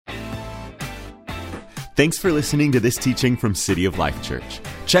Thanks for listening to this teaching from City of Life Church.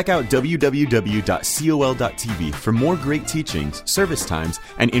 Check out www.col.tv for more great teachings, service times,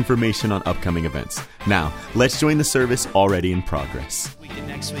 and information on upcoming events. Now, let's join the service already in progress.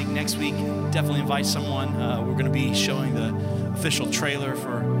 Next week, definitely invite someone. We're going to be showing the official trailer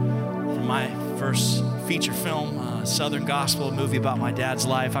for my first feature film, Southern Gospel, a movie about my dad's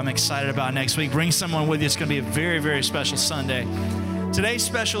life. I'm excited about next week. Bring someone with you. It's going to be a very, very special Sunday. Today's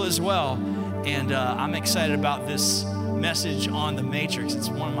special as well, and I'm excited about this message on The Matrix. It's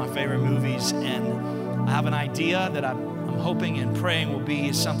one of my favorite movies, and I have an idea that I'm hoping and praying will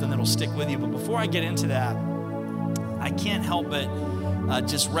be something that will stick with you. But before I get into that, I can't help but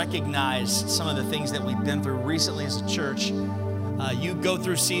just recognize some of the things that we've been through recently as a church. You go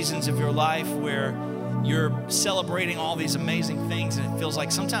through seasons of your life where you're celebrating all these amazing things, and it feels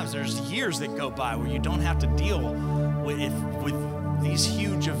like sometimes there's years that go by where you don't have to deal with these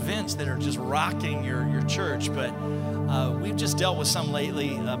huge events that are just rocking your church. But we've just dealt with some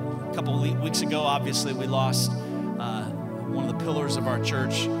lately. A couple of weeks ago, obviously, we lost one of the pillars of our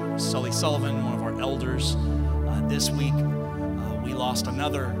church, Sully Sullivan, one of our elders. This week, we lost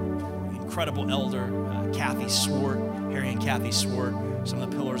another incredible elder, Kathy Swart, Harry and Kathy Swart, some of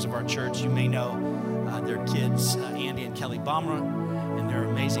the pillars of our church. You may know their kids, Andy and Kelly Bomra, and their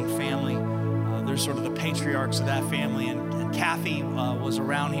amazing family. They're sort of the patriarchs of that family, and Kathy was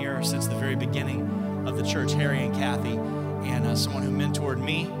around here since the very beginning of the church, Harry and Kathy, and someone who mentored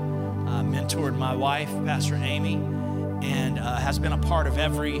me, mentored my wife, Pastor Amy, and has been a part of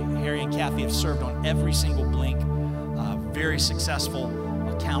Harry and Kathy have served on every single blink, very successful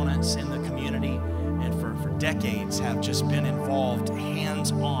accountants in the community, and for decades have just been involved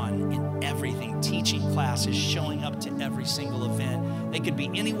hands-on in everything, teaching classes, showing up to every single event. They could be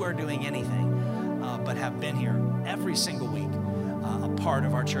anywhere doing anything, but have been here every single week, a part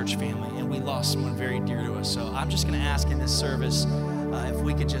of our church family, and we lost someone very dear to us. So I'm just going to ask in this service if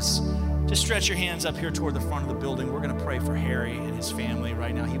we could just stretch your hands up here toward the front of the building. We're going to pray for Harry and his family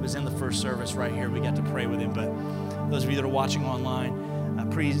right now. He was in the first service right here. We got to pray with him, but those of you that are watching online,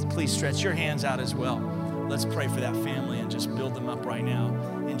 please stretch your hands out as well. Let's pray for that family and just build them up right now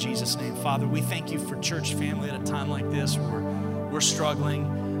in Jesus' name. Father, we thank you for church family at a time like this where we're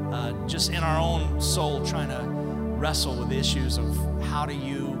struggling just in our own soul, trying to wrestle with issues of how do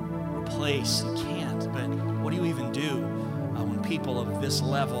you replace? You can't, but what do you even do when people of this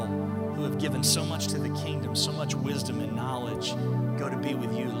level who have given so much to the kingdom, so much wisdom and knowledge, go to be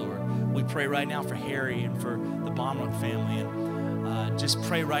with you, Lord? We pray right now for Harry and for the Baumrock family, and just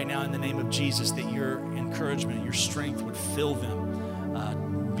pray right now in the name of Jesus that your encouragement, your strength would fill them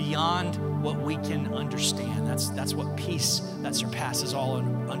beyond what we can understand. That's what peace that surpasses all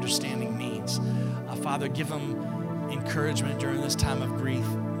understanding means. Father, give them encouragement during this time of grief.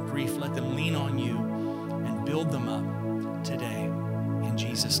 Let them lean on you and build them up today. In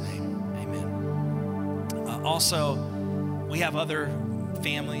Jesus' name, amen. Also, we have other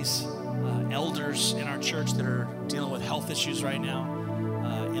families, elders in our church that are dealing with health issues right now,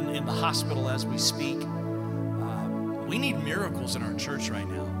 in the hospital as we speak. We need miracles in our church right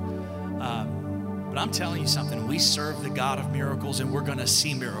now. But I'm telling you something, we serve the God of miracles, and we're going to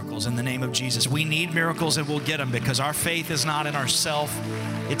see miracles in the name of Jesus. We need miracles, and we'll get them because our faith is not in ourselves,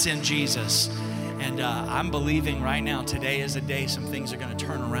 it's in Jesus. And I'm believing right now, today is a day some things are going to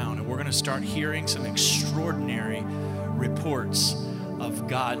turn around, and we're going to start hearing some extraordinary reports of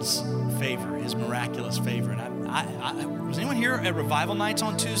God's favor, his miraculous favor. And was anyone here at Revival Nights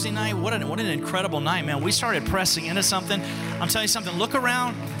on Tuesday night? What an incredible night, man. We started pressing into something. I'm telling you something, look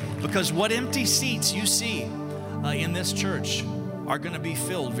around, because what empty seats you see in this church are going to be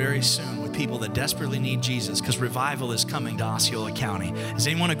filled very soon with people that desperately need Jesus, because revival is coming to Osceola County. Does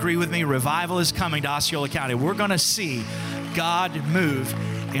anyone agree with me? Revival is coming to Osceola County. We're going to see God move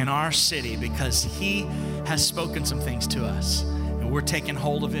in our city because he has spoken some things to us, and we're taking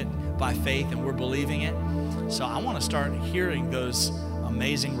hold of it by faith, and we're believing it. So I want to start hearing those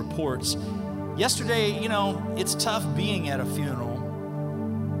amazing reports. Yesterday, it's tough being at a funeral.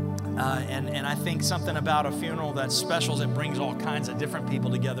 And I think something about a funeral that's special is it brings all kinds of different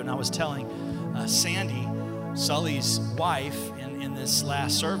people together. And I was telling Sandy, Sully's wife, in this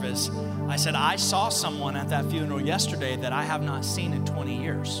last service, I said, I saw someone at that funeral yesterday that I have not seen in 20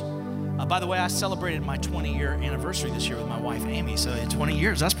 years. By the way, I celebrated my 20-year anniversary this year with my wife, Amy. So 20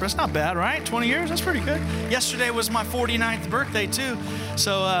 years, that's not bad, right? 20 years, that's pretty good. Yesterday was my 49th birthday, too.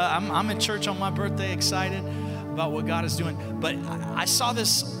 So I'm in church on my birthday, excited about what God is doing. But I saw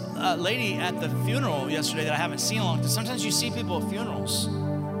this lady at the funeral yesterday that I haven't seen in a long time. Sometimes you see people at funerals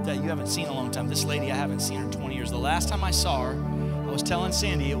that you haven't seen in a long time. This lady, I haven't seen her in 20 years. The last time I saw her, I was telling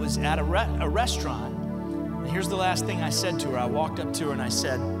Sandy, it was at a restaurant And here's the last thing I said to her. I walked up to her and I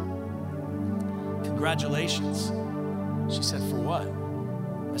said, congratulations. She said, for what?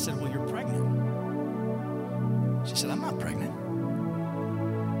 I said, well, you're pregnant. She said, I'm not pregnant.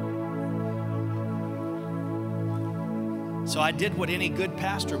 So I did what any good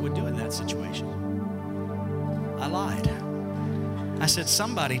pastor would do in that situation. I lied. I said,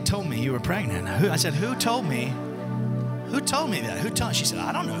 somebody told me you were pregnant. I said, who told me? Who told me that? Who told? She said,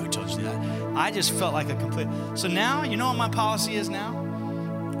 I don't know who told you that. I just felt like a complete. So now, you know what my policy is now?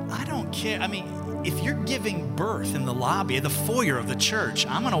 I don't care. I mean, if you're giving birth in the lobby, the foyer of the church,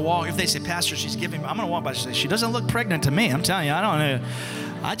 I'm going to walk. If they say, Pastor, she's giving, I'm going to walk by and say, she doesn't look pregnant to me. I'm telling you, I don't know.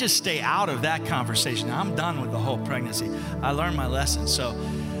 I just stay out of that conversation. I'm done with the whole pregnancy. I learned my lesson. So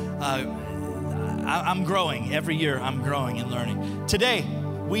I'm growing. Every year I'm growing and learning. Today,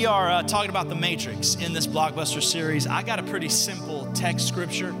 we are talking about the Matrix in this Blockbuster series. I got a pretty simple text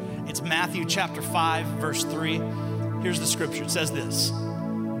scripture. It's Matthew chapter 5, verse 3. Here's the scripture. It says this: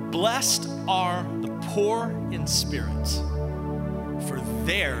 blessed are the poor in spirit, for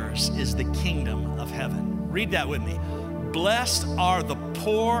theirs is the kingdom of heaven. Read that with me. Blessed are the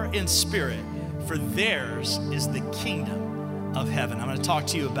poor in spirit, for theirs is the kingdom of heaven. I'm going to talk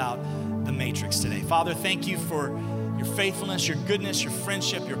to you about the Matrix today. Father, thank you for your faithfulness, your goodness, your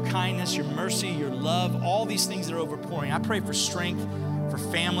friendship, your kindness, your mercy, your love, all these things that are overpouring. I pray for strength for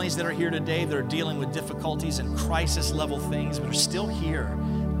families that are here today that are dealing with difficulties and crisis level things, but are still here,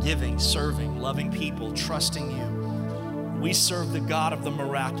 giving, serving, loving people, trusting you. We serve the God of the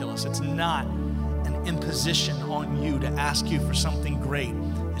miraculous. It's not an imposition on you to ask you for something great.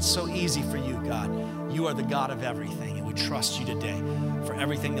 It's so easy for you, God. You are the God of everything, and we trust you today for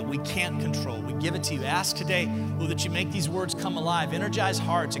everything that we can't control. We give it to you. Ask today, Lord, that you make these words come alive, energize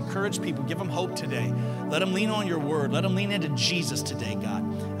hearts, encourage people, give them hope today. Let them lean on your word. Let them lean into Jesus today,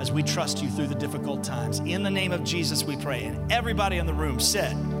 God, as we trust you through the difficult times. In the name of Jesus, we pray. And everybody in the room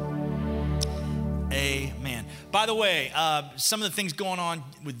said, amen. By the way, some of the things going on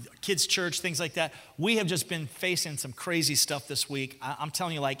with kids' church, things like that, we have just been facing some crazy stuff this week. I'm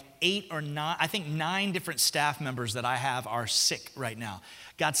telling you, like 8 or 9, I think 9 different staff members that I have are sick right now.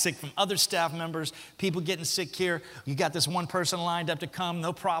 Got sick from other staff members, people getting sick here. You got this one person lined up to come,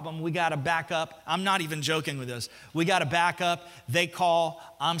 no problem. We got to back up. I'm not even joking with this. We got to back up. They call,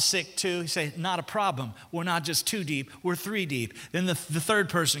 I'm sick too. You say, not a problem. We're not just 2 deep, we're 3 deep. Then the third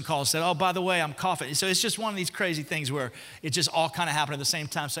person calls, said, oh, by the way, I'm coughing. So it's just one of these crazy things where it just all kind of happened at the same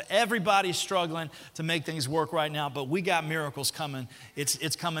time. So everybody's struggling to make things work right now, but we got miracles coming.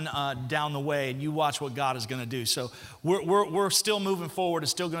 It's coming down the way, and you watch what God is going to do. So we're still moving forward.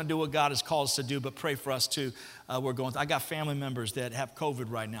 It's still going to do what God has called us to do, but pray for us too. I got family members that have COVID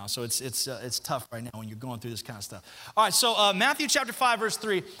right now, so it's tough right now when you're going through this kind of stuff. All right, so Matthew chapter 5, verse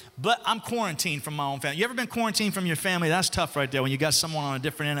 3, but I'm quarantined from my own family. You ever been quarantined from your family? That's tough right there when you got someone on a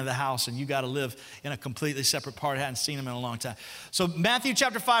different end of the house and you got to live in a completely separate part. I hadn't seen them in a long time. So Matthew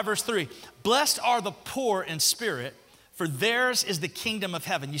chapter 5, verse 3, blessed are the poor in spirit, for theirs is the kingdom of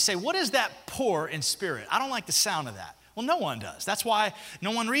heaven. You say, what is that poor in spirit? I don't like the sound of that. Well, no one does. That's why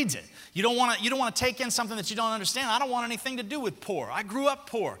no one reads it. You don't want to take in something that you don't understand. I don't want anything to do with poor. I grew up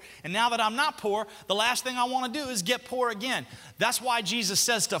poor. And now that I'm not poor, the last thing I want to do is get poor again. That's why Jesus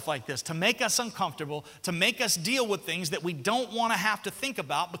says stuff like this, to make us uncomfortable, to make us deal with things that we don't want to have to think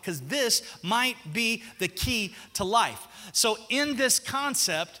about, because this might be the key to life. So in this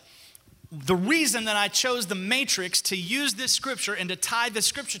concept, the reason that I chose the Matrix to use this scripture and to tie this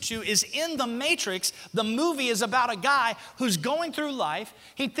scripture to is in the Matrix, the movie is about a guy who's going through life.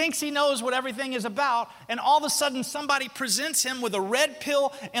 He thinks he knows what everything is about, and all of a sudden somebody presents him with a red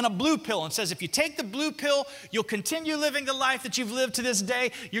pill and a blue pill and says, if you take the blue pill, you'll continue living the life that you've lived to this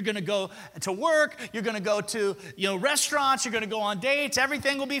day. You're going to go to work. You're going to go to restaurants. You're going to go on dates.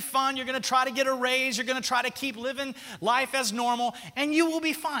 Everything will be fun. You're going to try to get a raise. You're going to try to keep living life as normal, and you will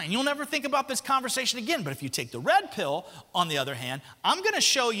be fine. You'll never think about this conversation again. But if you take the red pill, on the other hand, I'm going to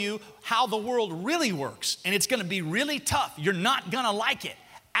show you how the world really works, and it's going to be really tough. You're not going to like it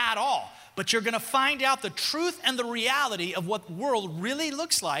at all, but you're going to find out the truth and the reality of what the world really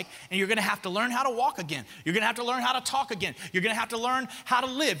looks like, and you're going to have to learn how to walk again. You're going to have to learn how to talk again. You're going to have to learn how to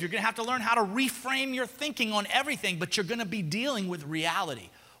live. You're going to have to learn how to reframe your thinking on everything, but you're going to be dealing with reality.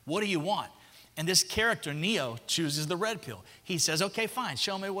 What do you want? And this character, Neo, chooses the red pill. He says, okay, fine,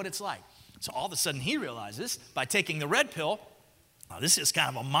 show me what it's like. So all of a sudden he realizes by taking the red pill, this is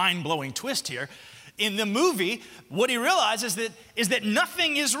kind of a mind-blowing twist here, in the movie, what he realizes is that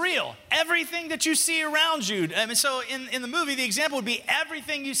nothing is real. Everything that you see around you. I mean, so in the movie, the example would be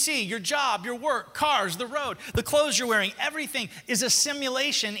everything you see, your job, your work, cars, the road, the clothes you're wearing, everything is a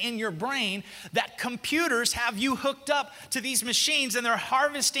simulation in your brain that computers have you hooked up to these machines, and they're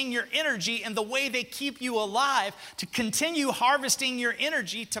harvesting your energy, and the way they keep you alive to continue harvesting your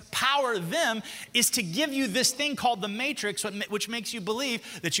energy to power them is to give you this thing called the matrix, which makes you believe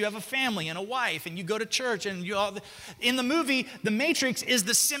that you have a family and a wife and you go to church and in the movie, the matrix is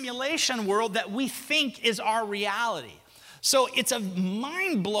the simulation world that we think is our reality. So it's a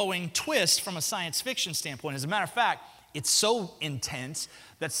mind-blowing twist from a science fiction standpoint. As a matter of fact, it's so intense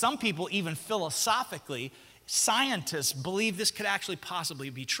that some people, even philosophically, scientists believe this could actually possibly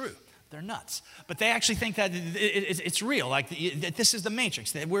be true. They're nuts. But they actually think that it's real, like that this is the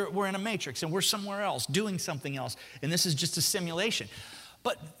matrix, that we're in a matrix and we're somewhere else doing something else, and this is just a simulation.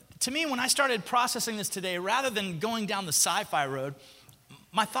 But to me, when I started processing this today, rather than going down the sci-fi road,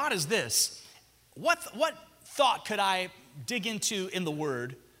 my thought is this: what thought could I dig into in the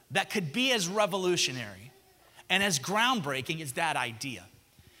Word that could be as revolutionary and as groundbreaking as that idea?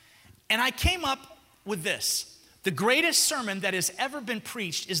 And I came up with this: the greatest sermon that has ever been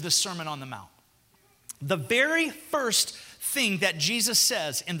preached is the Sermon on the Mount. The very first thing that Jesus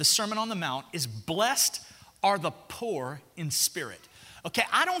says in the Sermon on the Mount is, "Blessed are the poor in spirit." Okay,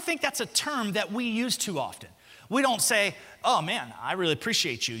 I don't think that's a term that we use too often. We don't say, "Oh man, I really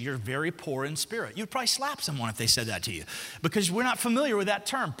appreciate you. You're very poor in spirit." You'd probably slap someone if they said that to you, because we're not familiar with that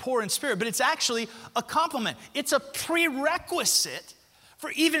term, poor in spirit. But it's actually a compliment. It's a prerequisite for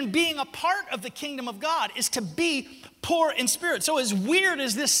even being a part of the kingdom of God, is to be poor in spirit. So as weird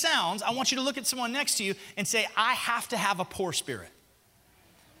as this sounds, I want you to look at someone next to you and say, "I have to have a poor spirit."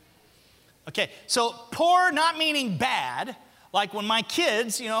 Okay, so poor not meaning bad. Like when my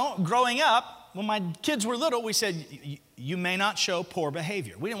kids, growing up, when my kids were little, we said, "You may not show poor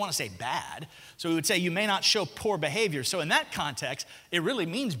behavior." We didn't want to say bad, so we would say, "You may not show poor behavior." So in that context, it really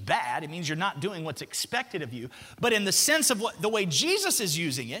means bad. It means you're not doing what's expected of you. But in the sense of the way Jesus is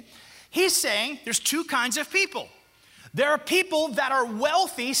using it, he's saying there's two kinds of people. There are people that are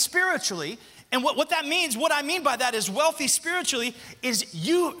wealthy spiritually. And what that means, what I mean by that is wealthy spiritually is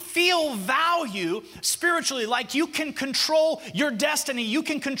you feel value spiritually, like you can control your destiny, you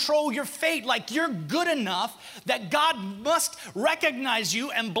can control your fate, like you're good enough that God must recognize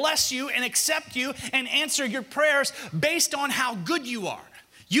you and bless you and accept you and answer your prayers based on how good you are.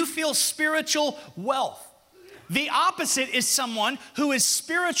 You feel spiritual wealth. The opposite is someone who is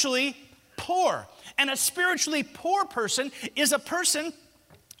spiritually poor. And a spiritually poor person is a person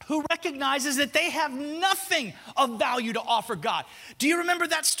who recognizes that they have nothing of value to offer God. Do you remember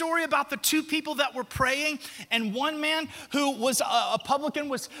that story about the two people that were praying? And one man who was a publican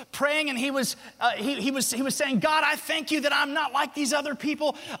was praying, and he was saying, "God, I thank you that I'm not like these other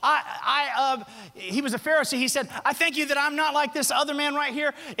people." He was a Pharisee. He said, "I thank you that I'm not like this other man right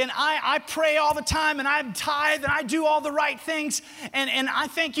here. And I pray all the time, and I tithe, and I do all the right things. And I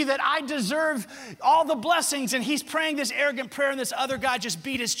thank you that I deserve all the blessings." And he's praying this arrogant prayer, and this other guy just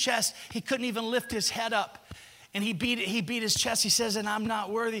beat his chest. He couldn't even lift his head up. And he beat his chest. He says, "And I'm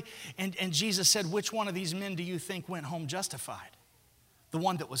not worthy." And Jesus said, "Which one of these men do you think went home justified? The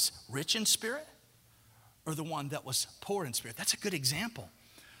one that was rich in spirit, or the one that was poor in spirit?" That's a good example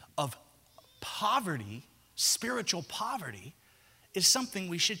of poverty. Spiritual poverty is something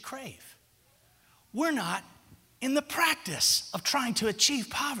we should crave. We're not in the practice of trying to achieve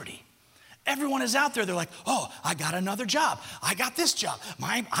poverty. Everyone is out there. They're like, "Oh, I got another job. I got this job.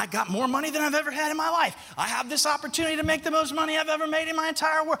 I got more money than I've ever had in my life. I have this opportunity to make the most money I've ever made in my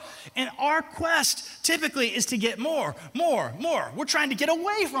entire world." And our quest typically is to get more. We're trying to get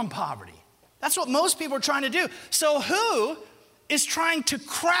away from poverty. That's what most people are trying to do. So who is trying to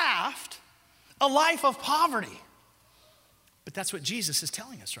craft a life of poverty? But that's what Jesus is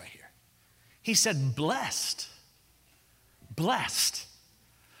telling us right here. He said, blessed,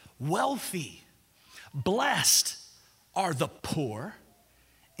 wealthy, blessed are the poor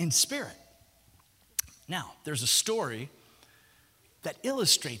in spirit. Now, there's a story that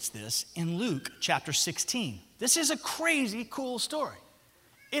illustrates this in Luke chapter 16. This is a crazy cool story.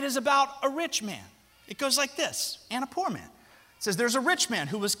 It is about a rich man. It goes like this, and a poor man. It says, "There's a rich man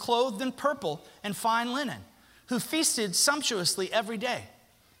who was clothed in purple and fine linen, who feasted sumptuously every day.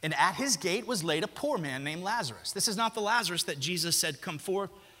 And at his gate was laid a poor man named Lazarus." This is not the Lazarus that Jesus said, "Come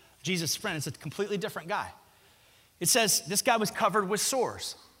forth." Jesus' friend. It's a completely different guy. It says this guy was covered with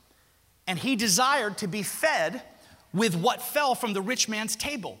sores, and he desired to be fed with what fell from the rich man's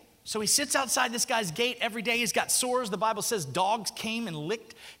table. So he sits outside this guy's gate every day. He's got sores. The Bible says dogs came and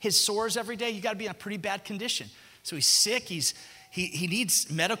licked his sores every day. You got to be in a pretty bad condition. So he's sick. He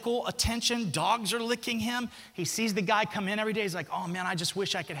needs medical attention. Dogs are licking him. He sees the guy come in every day. He's like, oh man, I just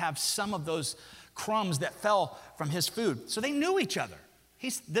wish I could have some of those crumbs that fell from his food. So they knew each other.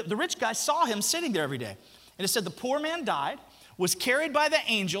 The rich guy saw him sitting there every day. And it said the poor man died, was carried by the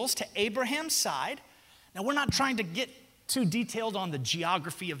angels to Abraham's side. Now, we're not trying to get too detailed on the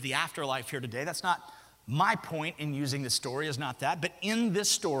geography of the afterlife here today. That's not my point in using this story, is not that. But in this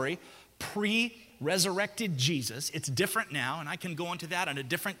story, pre-resurrected Jesus, it's different now, and I can go into that in a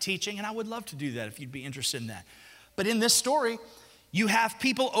different teaching, and I would love to do that if you'd be interested in that. But in this story, you have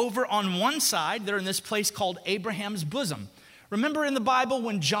people over on one side. They're in this place called Abraham's bosom. Remember in the Bible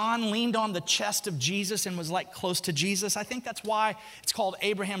when John leaned on the chest of Jesus and was like close to Jesus? I think that's why it's called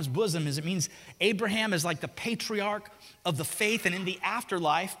Abraham's bosom, is it means Abraham is like the patriarch of the faith. And in the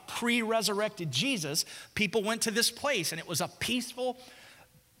afterlife, pre-resurrected Jesus, people went to this place, and it was a peaceful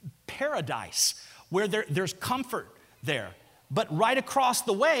paradise where there's comfort there. But right across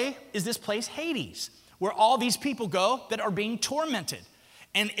the way is this place, Hades, where all these people go that are being tormented.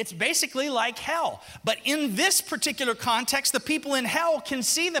 And it's basically like hell. But in this particular context, the people in hell can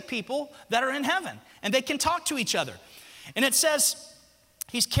see the people that are in heaven, and they can talk to each other. And it says,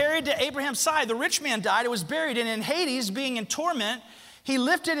 he's carried to Abraham's side. The rich man died and was buried. And in Hades, being in torment, he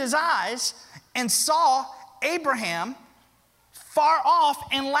lifted his eyes and saw Abraham far off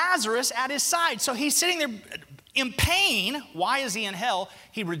and Lazarus at his side. So he's sitting there in pain. Why is he in hell?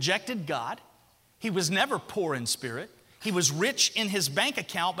 He rejected God. He was never poor in spirit. He was rich in his bank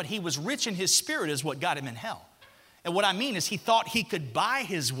account, but he was rich in his spirit is what got him in hell. And what I mean is he thought he could buy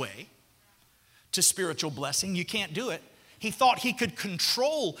his way to spiritual blessing. You can't do it. He thought he could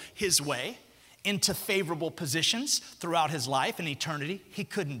control his way into favorable positions throughout his life and eternity. He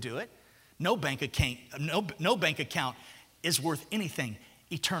couldn't do it. No bank account is worth anything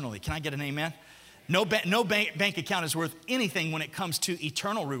eternally. Can I get an amen? No bank account is worth anything when it comes to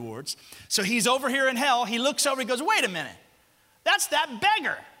eternal rewards. So he's over here in hell. He looks over, he goes, wait a minute. That's that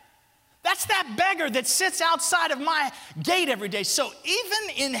beggar. That's that beggar that sits outside of my gate every day. So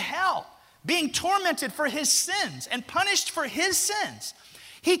even in hell, being tormented for his sins and punished for his sins,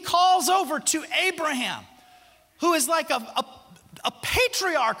 he calls over to Abraham, who is like a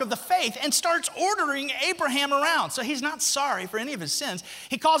patriarch of the faith, and starts ordering Abraham around. So he's not sorry for any of his sins.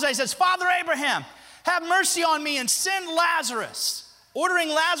 He calls out, he says, Father Abraham, have mercy on me and send Lazarus, ordering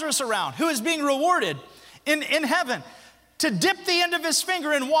Lazarus around, who is being rewarded in heaven, to dip the end of his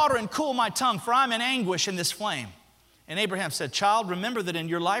finger in water and cool my tongue, for I'm in anguish in this flame. And Abraham said, child, remember that in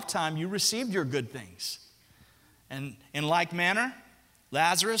your lifetime you received your good things, and in like manner,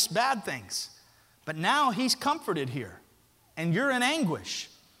 Lazarus, bad things. But now he's comforted here, and you're in anguish.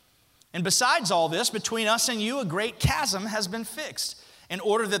 And besides all this, between us and you, a great chasm has been fixed, in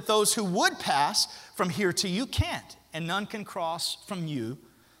order that those who would pass from here to you can't, and none can cross from you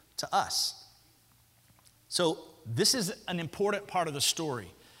to us. So this is an important part of the story,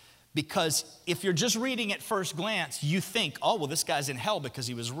 because if you're just reading at first glance, you think, oh, well, this guy's in hell because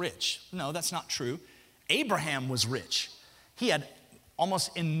he was rich. No, that's not true. Abraham was rich. He had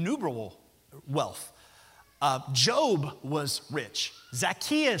almost innumerable wealth. Job was rich.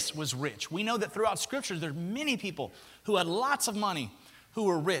 Zacchaeus was rich. We know that throughout Scripture, there are many people who had lots of money who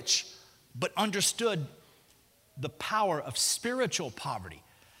were rich, but understood the power of spiritual poverty.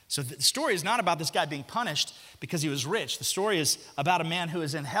 So the story is not about this guy being punished because he was rich. The story is about a man who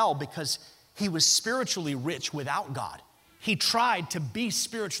is in hell because he was spiritually rich without God. He tried to be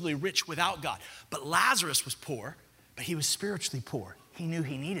spiritually rich without God. But Lazarus was poor, but he was spiritually poor. He knew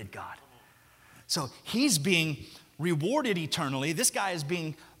he needed God. So he's being rewarded eternally. This guy is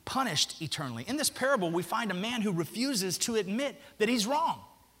being punished eternally. In this parable, we find a man who refuses to admit that he's wrong,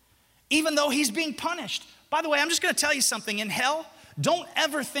 even though he's being punished. By the way, I'm just going to tell you something. In hell, don't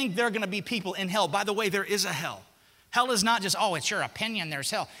ever think there are going to be people in hell. By the way, there is a hell. Hell is not just, oh, it's your opinion,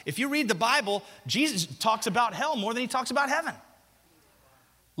 there's hell. If you read the Bible, Jesus talks about hell more than he talks about heaven.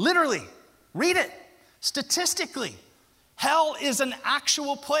 Literally, read it. Statistically, hell is an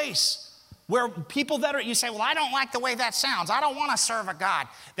actual place where people that are, you say, well, I don't like the way that sounds. I don't want to serve a God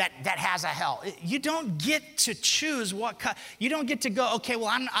that has a hell. You don't get to choose you don't get to go, okay, well,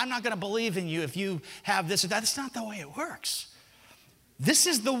 I'm not going to believe in you if you have this or that. That's not the way it works. This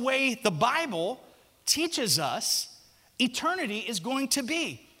is the way the Bible teaches us eternity is going to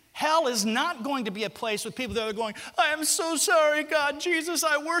be. Hell is not going to be a place with people that are going, I am so sorry, God, Jesus,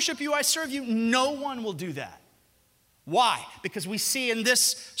 I worship you, I serve you. No one will do that. Why? Because we see in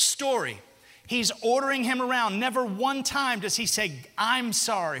this story, He's ordering him around. Never one time does he say, I'm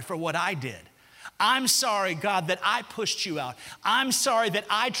sorry for what I did. I'm sorry, God, that I pushed you out. I'm sorry that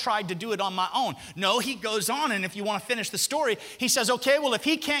I tried to do it on my own. No, he goes on, and if you want to finish the story, he says, okay, well, if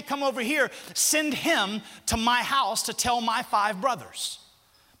he can't come over here, send him to my house to tell my 5 brothers,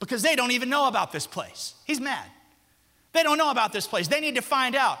 because they don't even know about this place. He's mad. They don't know about this place. They need to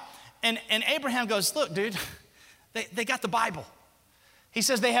find out. And Abraham goes, look, dude, they got the Bible. He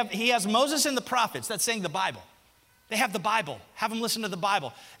says he has Moses and the prophets. That's saying the Bible. They have the Bible. Have them listen to the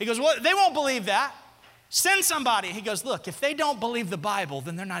Bible. He goes, well, they won't believe that. Send somebody. He goes, look, if they don't believe the Bible,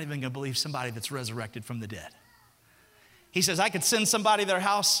 then they're not even going to believe somebody that's resurrected from the dead. He says, I could send somebody to their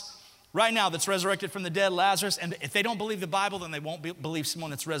house right now that's resurrected from the dead, Lazarus, and if they don't believe the Bible, then they won't believe someone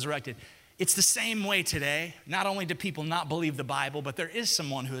that's resurrected. It's the same way today. Not only do people not believe the Bible, but there is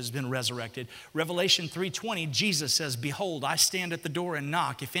someone who has been resurrected. Revelation 3:20, Jesus says, behold, I stand at the door and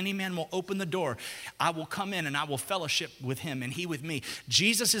knock. If any man will open the door, I will come in and I will fellowship with him and he with me.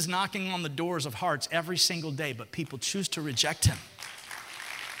 Jesus is knocking on the doors of hearts every single day, but people choose to reject him.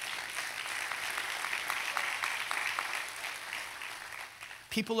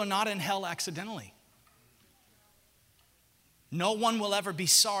 People are not in hell accidentally. No one will ever be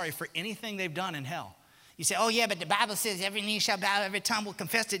sorry for anything they've done in hell. You say, oh yeah, but the Bible says every knee shall bow, every tongue will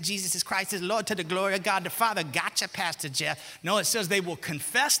confess that Jesus is Christ is Lord to the glory of God the Father. Gotcha, Pastor Jeff. No, it says they will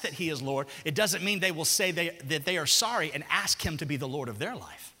confess that he is Lord. It doesn't mean they will say that they are sorry and ask him to be the Lord of their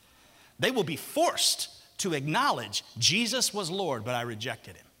life. They will be forced to acknowledge Jesus was Lord, but I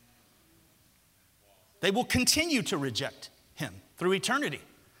rejected him. They will continue to reject him through eternity.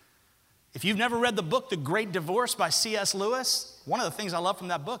 If you've never read the book, The Great Divorce by C.S. Lewis, one of the things I love from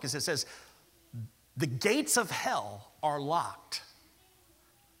that book is it says, the gates of hell are locked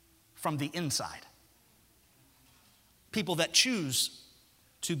from the inside. People that choose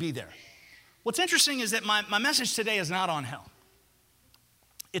to be there. What's interesting is that my message today is not on hell.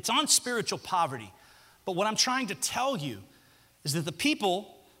 It's on spiritual poverty. But what I'm trying to tell you is that the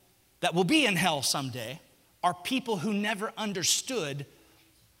people that will be in hell someday are people who never understood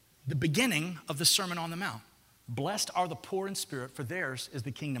the beginning of the Sermon on the Mount. Blessed are the poor in spirit, for theirs is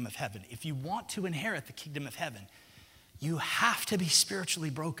the kingdom of heaven. If you want to inherit the kingdom of heaven, you have to be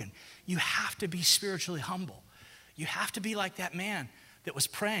spiritually broken. You have to be spiritually humble. You have to be like that man that was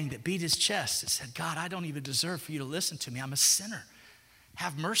praying, that beat his chest and said, God, I don't even deserve for you to listen to me. I'm a sinner.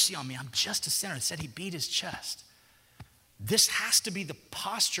 Have mercy on me. I'm just a sinner. It said he beat his chest. This has to be the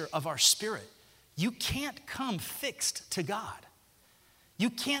posture of our spirit. You can't come fixed to God. You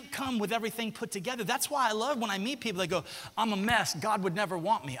can't come with everything put together. That's why I love when I meet people that go, I'm a mess. God would never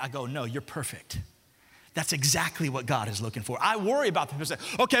want me. I go, no, you're perfect. That's exactly what God is looking for. I worry about people say,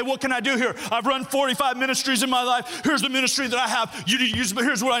 okay, what can I do here? I've run 45 ministries in my life. Here's the ministry that I have. You need to use, but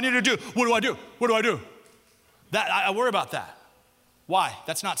here's what I need to do. What do I do? What do I do? I worry about that. Why?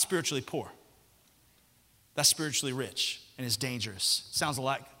 That's not spiritually poor. That's spiritually rich and is dangerous. Sounds a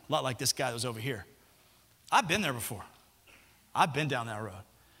lot like this guy that was over here. I've been there before. I've been down that road.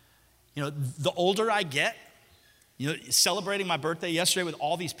 You know, the older I get, you know, celebrating my birthday yesterday with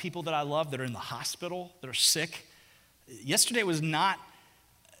all these people that I love that are in the hospital, that are sick. Yesterday was not,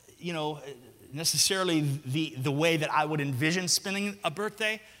 you know, necessarily the way that I would envision spending a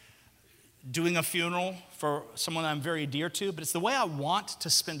birthday, doing a funeral for someone I'm very dear to, but it's the way I want to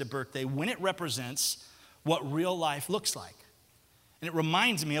spend a birthday when it represents what real life looks like. And it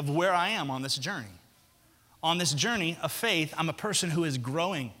reminds me of where I am on this journey. On this journey of faith, I'm a person who is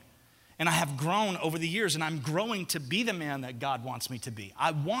growing. And I have grown over the years, and I'm growing to be the man that God wants me to be.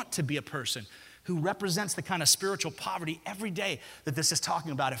 I want to be a person who represents the kind of spiritual poverty every day that this is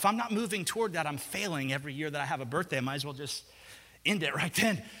talking about. If I'm not moving toward that, I'm failing every year that I have a birthday. I might as well just end it right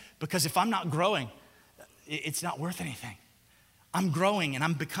then. Because if I'm not growing, it's not worth anything. I'm growing and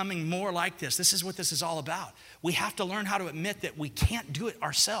I'm becoming more like this. This is what this is all about. We have to learn how to admit that we can't do it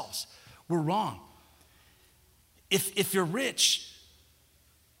ourselves. We're wrong. If you're rich,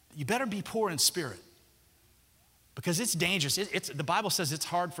 you better be poor in spirit, because it's dangerous. The Bible says it's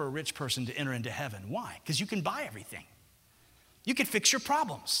hard for a rich person to enter into heaven. Why? Because you can buy everything. You can fix your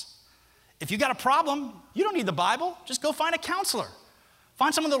problems. If you got a problem, you don't need the Bible. Just go find a counselor.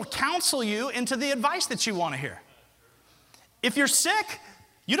 Find someone that will counsel you into the advice that you want to hear. If you're sick,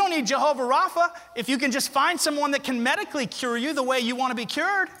 you don't need Jehovah Rapha. If you can just find someone that can medically cure you the way you want to be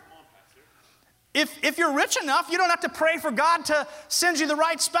cured. If you're rich enough, you don't have to pray for God to send you the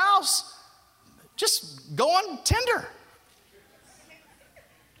right spouse. Just go on Tinder.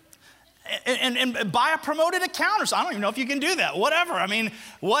 And buy a promoted accountant. So I don't even know if you can do that. Whatever. I mean,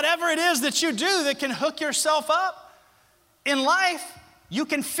 whatever it is that you do that can hook yourself up in life, You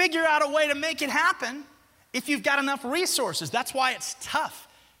can figure out a way to make it happen if you've got enough resources. That's why it's tough.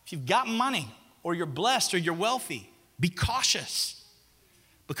 If you've got money or you're blessed or you're wealthy, be cautious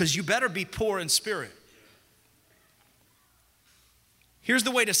because you better be poor in spirit. Here's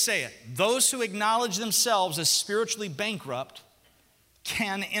the way to say it. Those who acknowledge themselves as spiritually bankrupt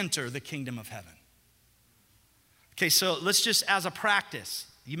can enter the kingdom of heaven. Okay, so let's just, as a practice,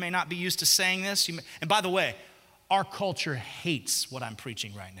 you may not be used to saying this. And by the way, our culture hates what I'm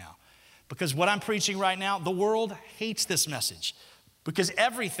preaching right now. Because what I'm preaching right now, the world hates this message. Because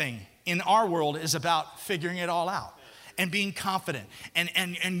everything in our world is about figuring it all out and being confident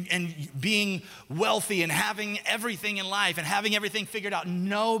and being wealthy and having everything in life and having everything figured out.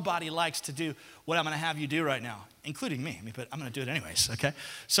 Nobody likes to do what I'm going to have you do right now, including me. But I'm going to do it anyways, okay?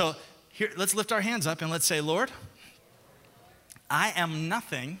 So here, let's lift our hands up and let's say, Lord, I am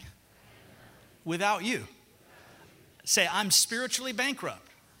nothing without you. Say, I'm spiritually bankrupt,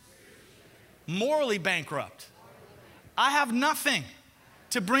 morally bankrupt. I have nothing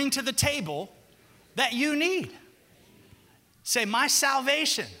to bring to the table that you need. Say, my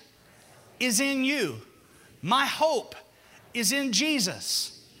salvation is in you. My hope is in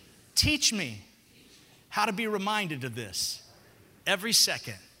Jesus. Teach me how to be reminded of this every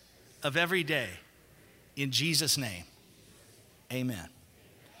second of every day. In Jesus' name, amen.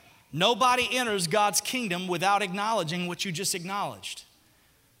 Nobody enters God's kingdom without acknowledging what you just acknowledged.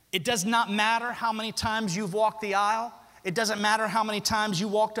 It does not matter how many times you've walked the aisle. It doesn't matter how many times you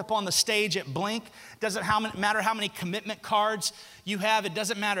walked up on the stage at Blink. It doesn't matter how many commitment cards you have. It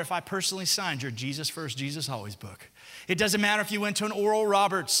doesn't matter if I personally signed your Jesus First, Jesus Always book. It doesn't matter if you went to an Oral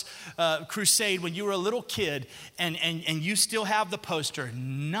Roberts crusade when you were a little kid and you still have the poster.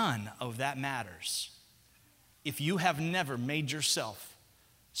 None of that matters if you have never made yourself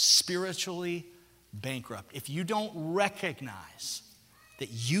spiritually bankrupt. If you don't recognize that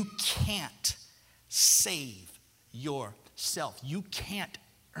you can't save yourself. You can't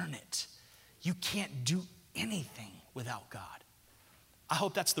earn it. You can't do anything without God. I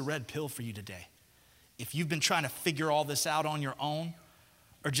hope that's the red pill for you today. If you've been trying to figure all this out on your own,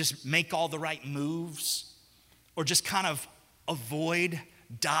 or just make all the right moves, or just kind of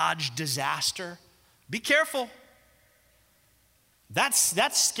dodge disaster, be careful. That's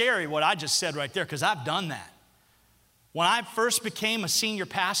scary what I just said right there, because I've done that. When I first became a senior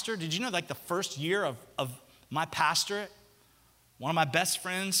pastor, did you know like the first year of my pastorate, one of my best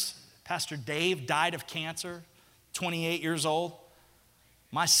friends, Pastor Dave, died of cancer, 28 years old.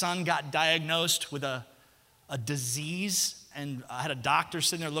 My son got diagnosed with a disease, and I had a doctor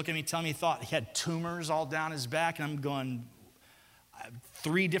sitting there looking at me, telling me he thought he had tumors all down his back, and I'm going,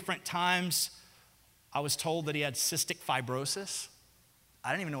 3 different times I was told that he had cystic fibrosis.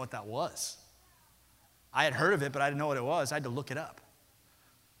 I didn't even know what that was. I had heard of it, but I didn't know what it was. I had to look it up.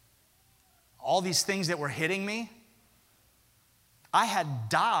 All these things that were hitting me, I had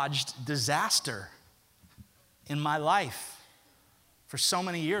dodged disaster in my life for so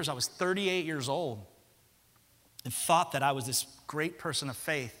many years. I was 38 years old and thought that I was this great person of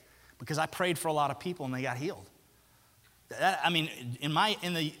faith because I prayed for a lot of people and they got healed. In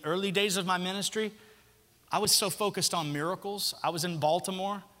the early days of my ministry, I was so focused on miracles. I was in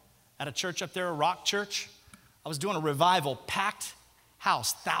Baltimore at a church up there, a Rock Church. I was doing a revival, packed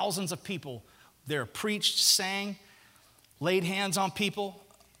house, thousands of people there, preached, sang, laid hands on people,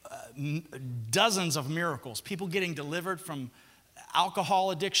 dozens of miracles, people getting delivered from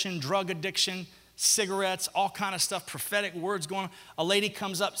alcohol addiction, drug addiction, cigarettes, all kind of stuff, prophetic words going on. A lady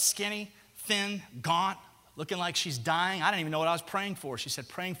comes up skinny, thin, gaunt, looking like she's dying. I didn't even know what I was praying for. She said,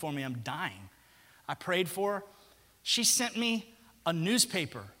 praying for me, I'm dying. I prayed for her. She sent me a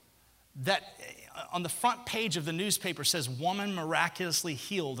newspaper that on the front page of the newspaper says, woman miraculously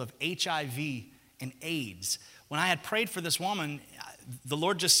healed of HIV and AIDS. When I had prayed for this woman, the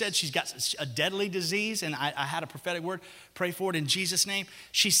Lord just said she's got a deadly disease, and I had a prophetic word, pray for it in Jesus' name.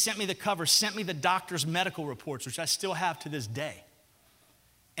 She sent me the cover, sent me the doctor's medical reports, which I still have to this day.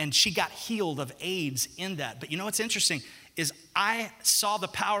 And she got healed of AIDS in that. But you know what's interesting is I saw the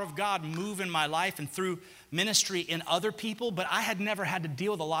power of God move in my life and through ministry in other people, but I had never had to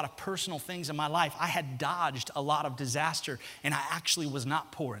deal with a lot of personal things in my life. I had dodged a lot of disaster, and I actually was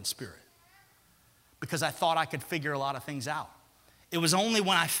not poor in spirit because I thought I could figure a lot of things out. It was only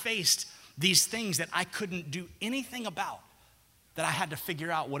when I faced these things that I couldn't do anything about that I had to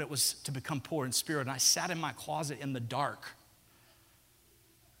figure out what it was to become poor in spirit. And I sat in my closet in the dark.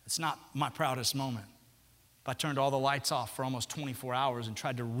 It's not my proudest moment. But I turned all the lights off for almost 24 hours and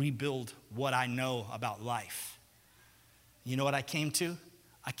tried to rebuild what I know about life. You know what I came to?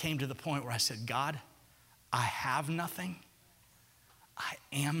 I came to the point where I said, God, I have nothing. I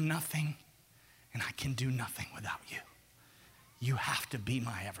am nothing and I can do nothing without you. You have to be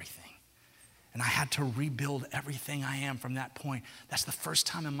my everything. And I had to rebuild everything I am from that point. That's the first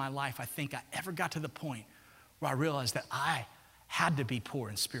time in my life I think I ever got to the point where I realized that I had to be poor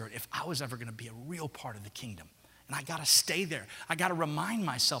in spirit if I was ever going to be a real part of the kingdom. And I got to stay there. I got to remind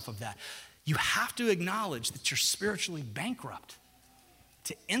myself of that. You have to acknowledge that you're spiritually bankrupt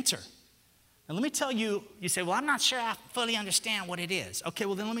to enter. And let me tell you, you say, well, I'm not sure I fully understand what it is. Okay,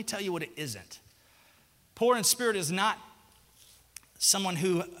 well, then let me tell you what it isn't. Poor in spirit is not someone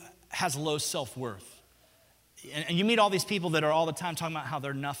who has low self-worth. And you meet all these people that are all the time talking about how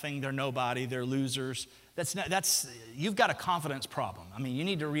they're nothing, they're nobody, they're losers. You've got a confidence problem. I mean, you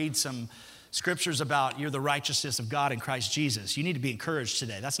need to read some scriptures about you're the righteousness of God in Christ Jesus. You need to be encouraged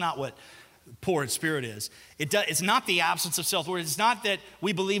today. That's not what poor in spirit is. It's not the absence of self-worth. It's not that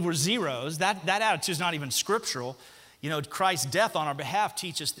we believe we're zeros. That attitude is not even scriptural. You know, Christ's death on our behalf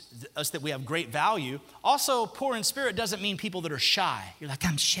teaches us that we have great value. Also, poor in spirit doesn't mean people that are shy. You're like,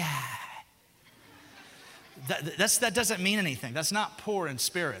 I'm shy. That doesn't mean anything. That's not poor in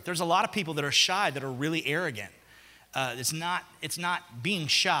spirit. There's a lot of people that are shy that are really arrogant. It's not being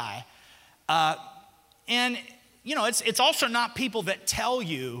shy. And, you know, it's also not people that tell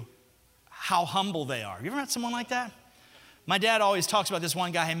you how humble they are. You ever met someone like that? My dad always talks about this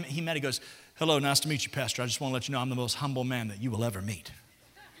one guy he met. He goes, hello, nice to meet you, Pastor. I just want to let you know I'm the most humble man that you will ever meet.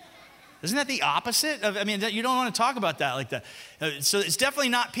 Isn't that the opposite? You don't want to talk about that like that. So it's definitely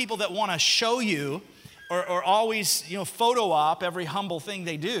not people that want to show you or always, photo op every humble thing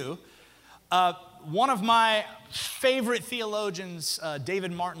they do. One of my favorite theologians,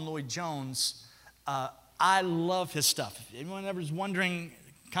 David Martin Lloyd-Jones, I love his stuff. If anyone ever is wondering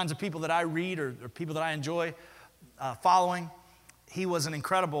kinds of people that I read or people that I enjoy following, he was an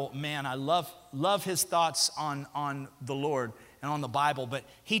incredible man. I love his thoughts on the Lord and on the Bible. But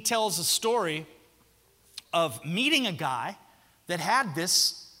he tells a story of meeting a guy that had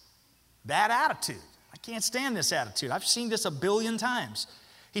this bad attitude. I can't stand this attitude. I've seen this a billion times.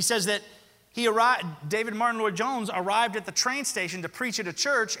 He says that David Martin Lloyd-Jones arrived at the train station to preach at a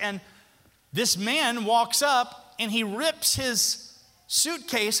church, and this man walks up and he rips his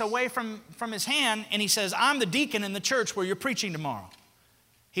suitcase away from his hand, and he says, I'm the deacon in the church where you're preaching tomorrow.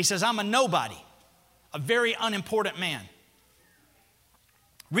 He says, I'm a nobody, a very unimportant man.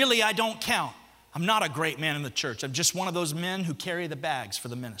 Really, I don't count. I'm not a great man in the church. I'm just one of those men who carry the bags for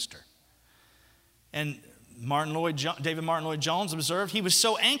the minister. And David Martin Lloyd-Jones observed, he was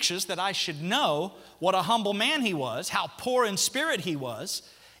so anxious that I should know what a humble man he was, how poor in spirit he was,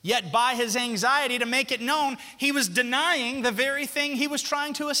 yet by his anxiety to make it known, he was denying the very thing he was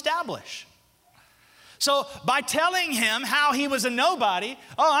trying to establish. So by telling him how he was a nobody,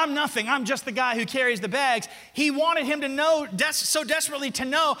 I'm nothing, I'm just the guy who carries the bags, he wanted him to know, so desperately to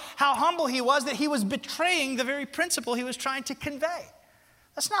know how humble he was that he was betraying the very principle he was trying to convey.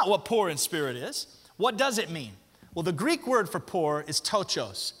 That's not what poor in spirit is. What does it mean? Well, the Greek word for poor is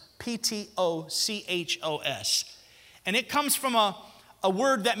tochos, P-T-O-C-H-O-S. And it comes from a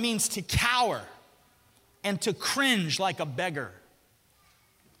word that means to cower and to cringe like a beggar.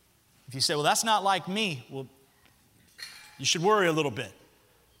 If you say, well, that's not like me, well, you should worry a little bit,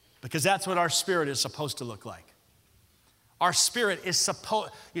 because that's what our spirit is supposed to look like. Our spirit is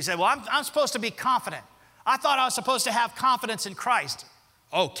you say, well, I'm supposed to be confident. I thought I was supposed to have confidence in Christ.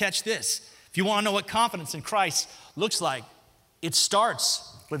 Oh, catch this. If you want to know what confidence in Christ looks like, it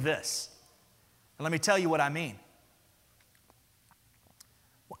starts with this. And let me tell you what I mean.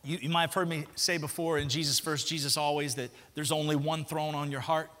 You might have heard me say before in Jesus First, Jesus Always, that there's only one throne on your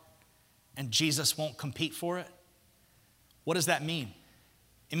heart and Jesus won't compete for it. What does that mean?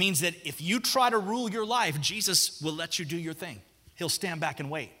 It means that if you try to rule your life, Jesus will let you do your thing. He'll stand back and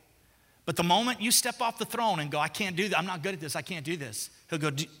wait. But the moment you step off the throne and go, I can't do that, I'm not good at this, I can't do this, he'll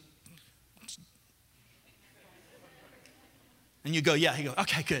go, and you go, yeah, he goes,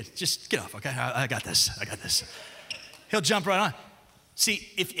 okay, good, just get off, okay, I got this. He'll jump right on. See,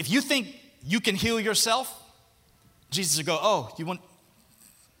 if you think you can heal yourself, Jesus will go, you want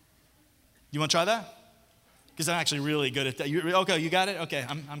to try that? Because I'm actually really good at that. Okay, you got it? Okay,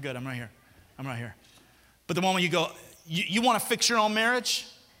 I'm good, I'm right here. But the moment you go, you want to fix your own marriage?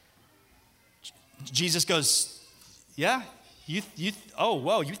 Jesus goes, yeah, you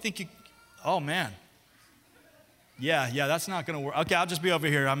think you, oh man. Yeah, that's not going to work. Okay, I'll just be over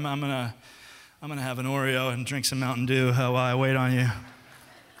here. I'm gonna have an Oreo and drink some Mountain Dew while I wait on you.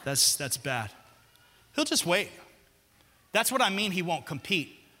 That's bad. He'll just wait. That's what I mean, he won't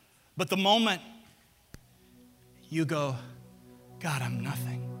compete. But the moment you go, God, I'm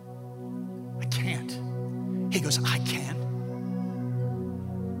nothing. I can't. He goes, I can.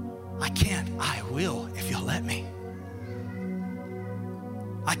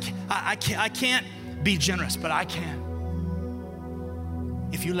 I can't be generous, but I can.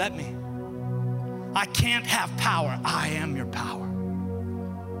 If you let me. I can't have power. I am your power.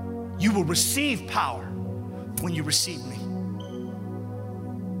 You will receive power when you receive me.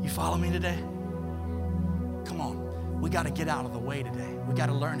 You follow me today? Come on. We got to get out of the way today. We got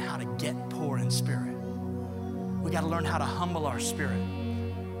to learn how to get poor in spirit. We got to learn how to humble our spirit.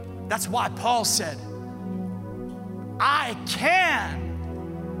 That's why Paul said, I can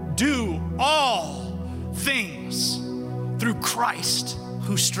do all things through Christ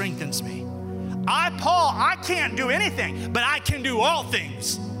who strengthens me. Paul, I can't do anything, but I can do all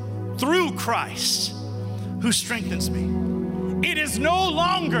things through Christ who strengthens me. It is no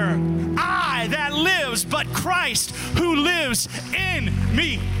longer I that lives, but Christ who lives in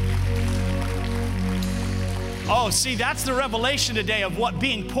me. Oh, see, that's the revelation today of what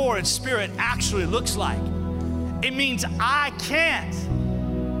being poor in spirit actually looks like. It means I can't,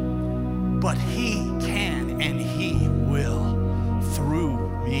 but He can and He will through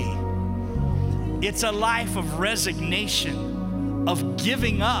me. It's a life of resignation, of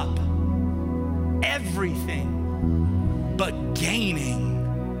giving up everything, but gaining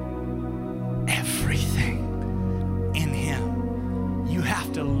everything in Him. You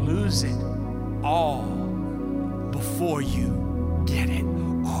have to lose it all before you get it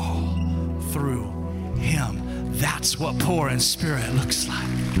all through Him. That's what poor in spirit looks like.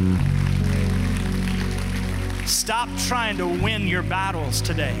 Stop trying to win your battles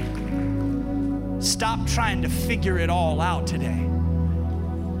today. Stop trying to figure it all out today.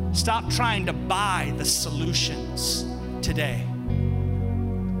 Stop trying to buy the solutions today.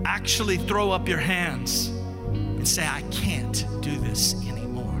 Actually throw up your hands and say, I can't do this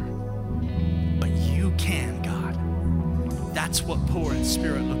anymore. But you can, God. That's what poor in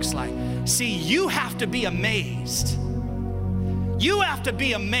spirit looks like. See, you have to be amazed. You have to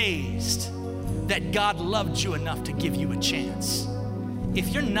be amazed that God loved you enough to give you a chance. If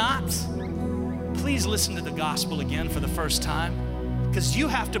you're not, please listen to the gospel again for the first time, because you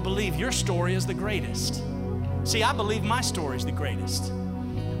have to believe your story is the greatest. See, I believe my story is the greatest.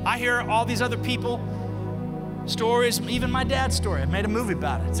 I hear all these other people stories, even my dad's story. I made a movie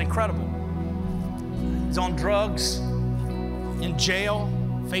about it. It's incredible. He's on drugs, in jail,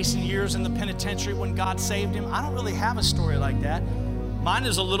 facing years in the penitentiary when God saved him. I don't really have a story like that. Mine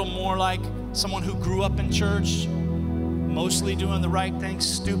is a little more like someone who grew up in church, mostly doing the right things,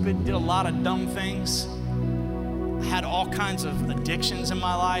 stupid, did a lot of dumb things. I had all kinds of addictions in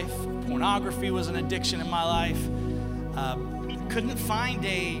my life. Pornography was an addiction in my life. Couldn't find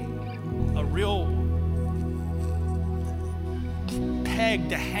a real peg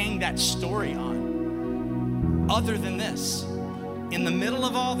to hang that story on other than this. In the middle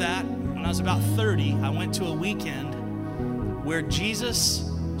of all that, when I was about 30, I went to a weekend where Jesus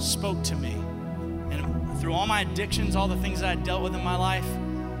spoke to me. And through all my addictions, all the things that I dealt with in my life,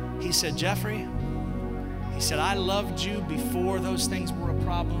 He said, Jeffrey, He said, I loved you before those things were a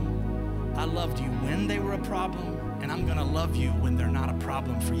problem. I loved you when they were a problem, and I'm gonna love you when they're not a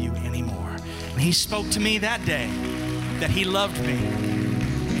problem for you anymore. And He spoke to me that day that He loved me.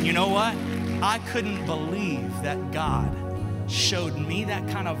 And you know what? I couldn't believe that God showed me that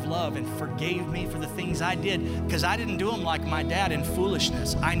kind of love and forgave me for the things I did, because I didn't do them like my dad in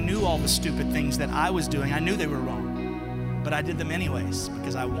foolishness. I knew all the stupid things that I was doing. I knew they were wrong, but I did them anyways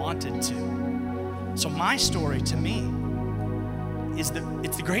because I wanted to. So my story to me is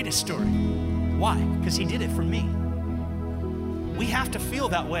it's the greatest story. Why? Because He did it for me. We have to feel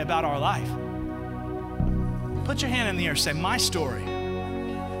that way about our life. Put your hand in the air and say, my story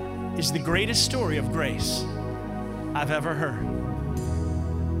is the greatest story of grace I've ever heard.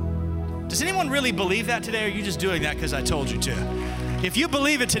 Does anyone really believe that today, or are you just doing that because I told you to? If you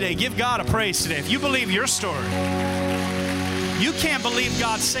believe it today, give God a praise today. If you believe your story, you can't believe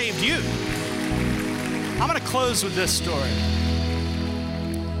God saved you. I'm going to close with this story.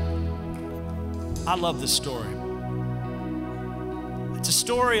 I love this story. It's a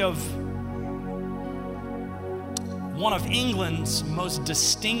story of one of England's most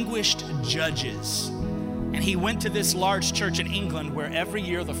distinguished judges. And he went to this large church in England where every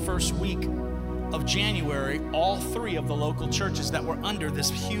year, the first week of January, all three of the local churches that were under this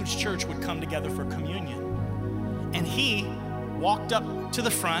huge church would come together for communion. And he walked up to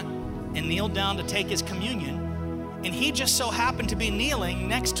the front and kneeled down to take his communion. And he just so happened to be kneeling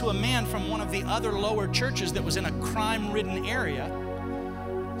next to a man from one of the other lower churches that was in a crime-ridden area,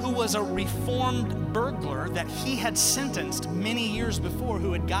 who was a reformed burglar that he had sentenced many years before,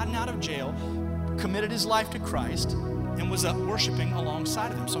 who had gotten out of jail, committed his life to Christ, and was worshiping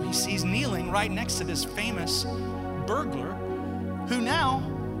alongside of him. So he's kneeling right next to this famous burglar who now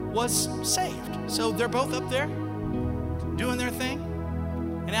was saved. So they're both up there doing their thing.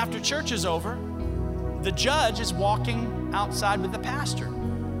 And after church is over, the judge is walking outside with the pastor.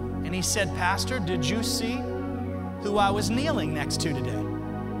 And he said, "Pastor, did you see who I was kneeling next to today?"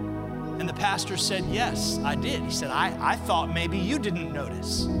 And the pastor said, "Yes, I did." He said, I thought maybe you didn't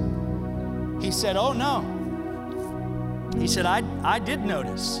notice. He said, "Oh, no." He said, I did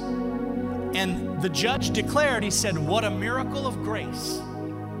notice. And the judge declared, he said, "What a miracle of grace."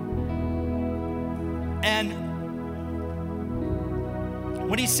 And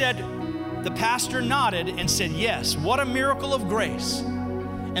when he said, the pastor nodded and said, "Yes, what a miracle of grace."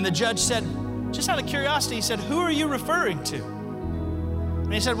 And the judge said, just out of curiosity, he said, "Who are you referring to?"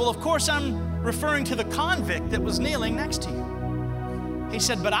 And he said, "Well, of course I'm referring to the convict that was kneeling next to you." He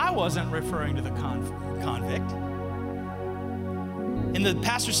said, "But I wasn't referring to the convict." And the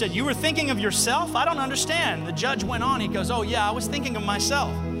pastor said, "You were thinking of yourself? I don't understand." The judge went on, he goes, "Oh yeah, I was thinking of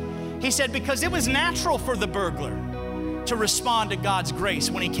myself." He said, "Because it was natural for the burglar to respond to God's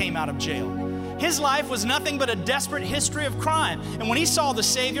grace when he came out of jail. His life was nothing but a desperate history of crime. And when he saw the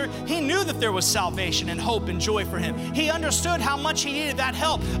Savior, he knew that there was salvation and hope and joy for him. He understood how much he needed that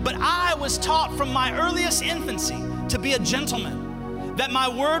help. But I was taught from my earliest infancy to be a gentleman, that my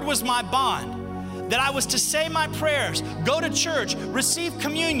word was my bond, that I was to say my prayers, go to church, receive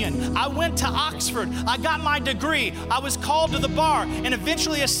communion. I went to Oxford. I got my degree. I was called to the bar and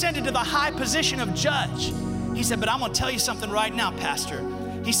eventually ascended to the high position of judge." He said, "But I'm going to tell you something right now, Pastor."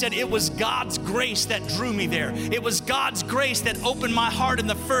 He said, "It was God's grace that drew me there. It was God's grace that opened my heart in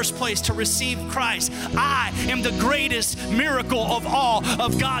the first place to receive Christ. I am the greatest miracle of all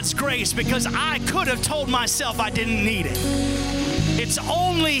of God's grace because I could have told myself I didn't need it. It's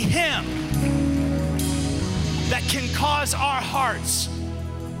only Him that can cause our hearts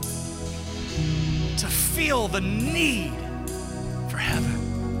to feel the need for heaven."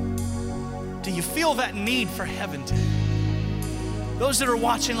 Do you feel that need for heaven today? Those that are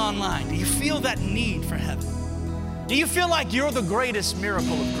watching online, do you feel that need for heaven? Do you feel like you're the greatest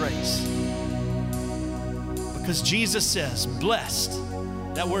miracle of grace? Because Jesus says, blessed.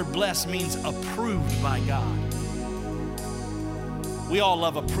 That word blessed means approved by God. We all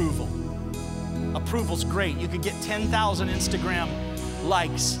love approval. Approval's great. You could get 10,000 Instagram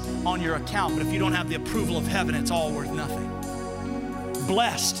likes on your account, but if you don't have the approval of heaven, it's all worth nothing.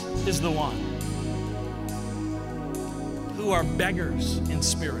 Blessed is the one who are beggars in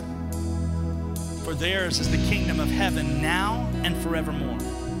spirit, for theirs is the kingdom of heaven now and forevermore.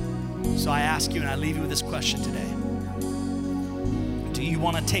 So I ask you and I leave you with this question today. Do you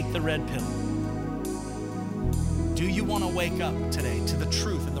want to take the red pill? Do you want to wake up today to the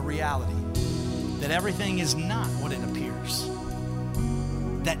truth and the reality that everything is not what it appears?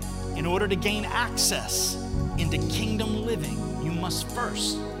 That in order to gain access into kingdom living, you must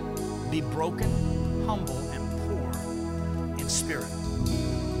first be broken, humble, and poor in spirit.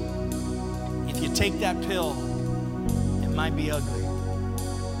 If you take that pill, it might be ugly.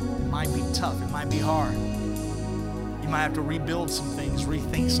 It might be tough. It might be hard. You might have to rebuild some things,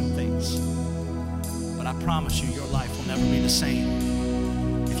 rethink some things. But I promise you, your life will never be the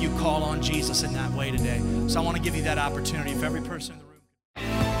same if you call on Jesus in that way today. So I want to give you that opportunity for every person in the room.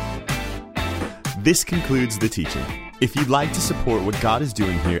 This concludes the teaching. If you'd like to support what God is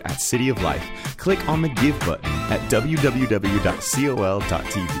doing here at City of Life, click on the Give button at www.col.tv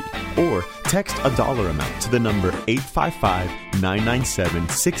or text a dollar amount to the number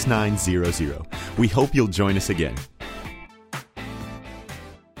 855-997-6900. We hope you'll join us again.